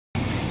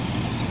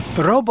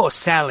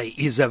Robo-Sally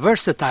is a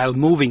versatile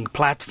moving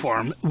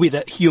platform with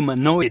a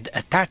humanoid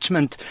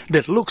attachment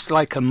that looks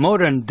like a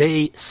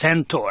modern-day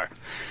centaur.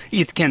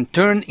 It can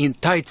turn in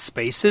tight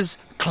spaces,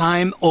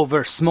 climb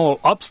over small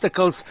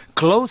obstacles,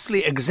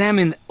 closely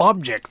examine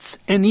objects,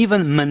 and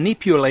even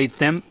manipulate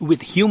them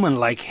with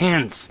human-like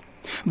hands.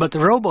 But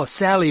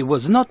Robo-Sally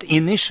was not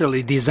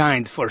initially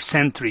designed for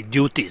sentry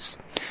duties.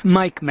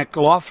 Mike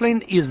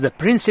McLaughlin is the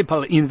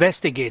principal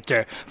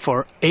investigator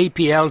for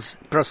APL's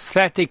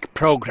prosthetic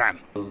program.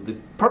 The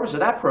purpose of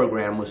that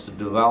program was to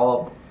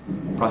develop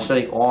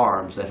prosthetic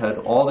arms that had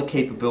all the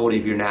capability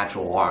of your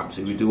natural arms.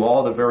 So we do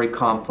all the very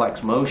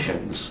complex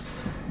motions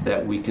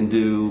that we can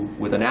do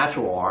with a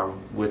natural arm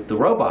with the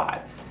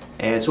robot.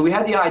 And so we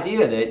had the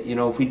idea that,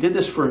 if we did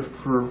this for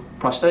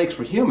prosthetics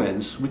for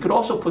humans, we could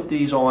also put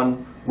these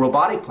on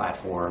robotic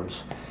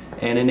platforms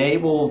and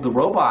enable the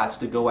robots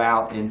to go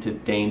out into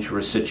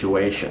dangerous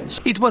situations.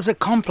 It was a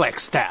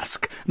complex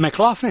task.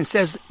 McLaughlin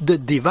says the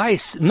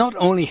device not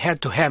only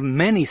had to have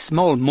many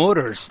small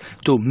motors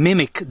to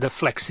mimic the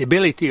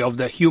flexibility of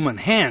the human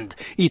hand,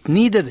 it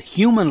needed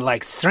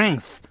human-like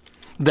strength.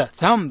 The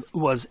thumb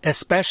was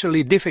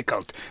especially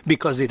difficult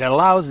because it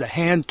allows the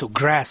hand to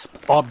grasp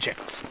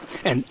objects,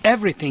 and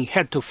everything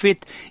had to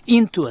fit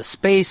into a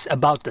space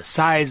about the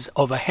size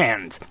of a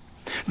hand.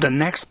 The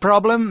next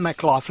problem,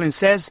 McLaughlin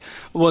says,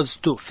 was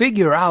to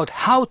figure out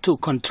how to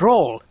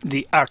control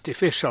the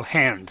artificial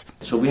hand.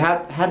 So we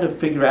had to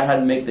figure out how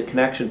to make the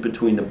connection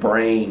between the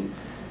brain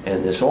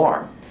and this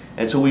arm.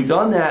 And so we've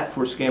done that,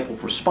 for example,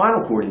 for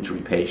spinal cord injury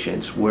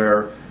patients,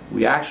 where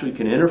we actually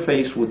can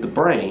interface with the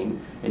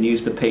brain and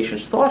use the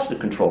patient's thoughts to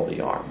control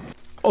the arm.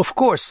 Of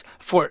course,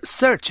 for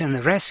search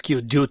and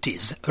rescue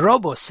duties,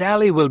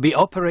 Robo-Sally will be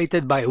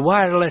operated by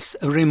wireless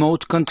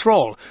remote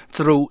control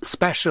through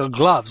special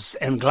gloves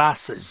and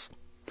glasses.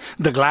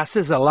 The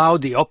glasses allow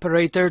the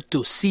operator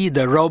to see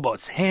the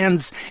robot's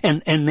hands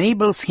and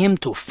enables him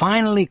to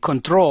finally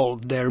control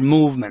their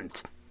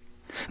movement.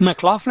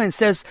 McLaughlin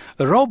says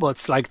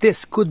robots like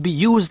this could be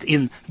used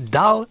in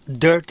dull,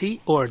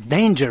 dirty, or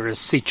dangerous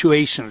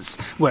situations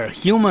where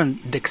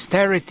human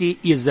dexterity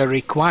is a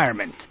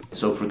requirement.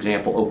 So, for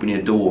example, opening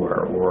a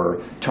door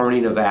or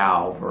turning a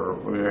valve,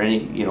 or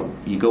any,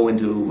 you go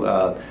into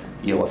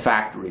a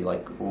factory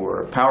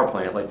or a power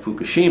plant like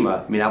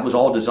Fukushima. I mean, that was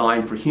all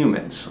designed for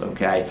humans,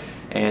 okay?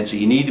 And so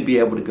you need to be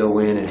able to go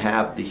in and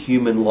have the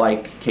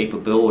human-like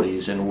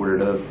capabilities in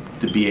order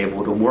to be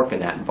able to work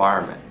in that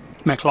environment.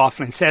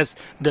 McLaughlin says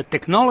the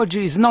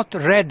technology is not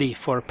ready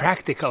for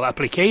practical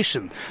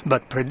application,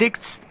 but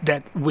predicts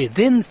that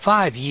within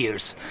 5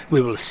 years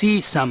we will see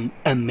some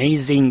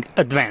amazing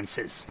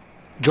advances.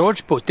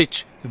 George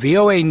Putich,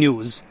 VOA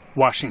News,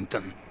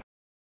 Washington.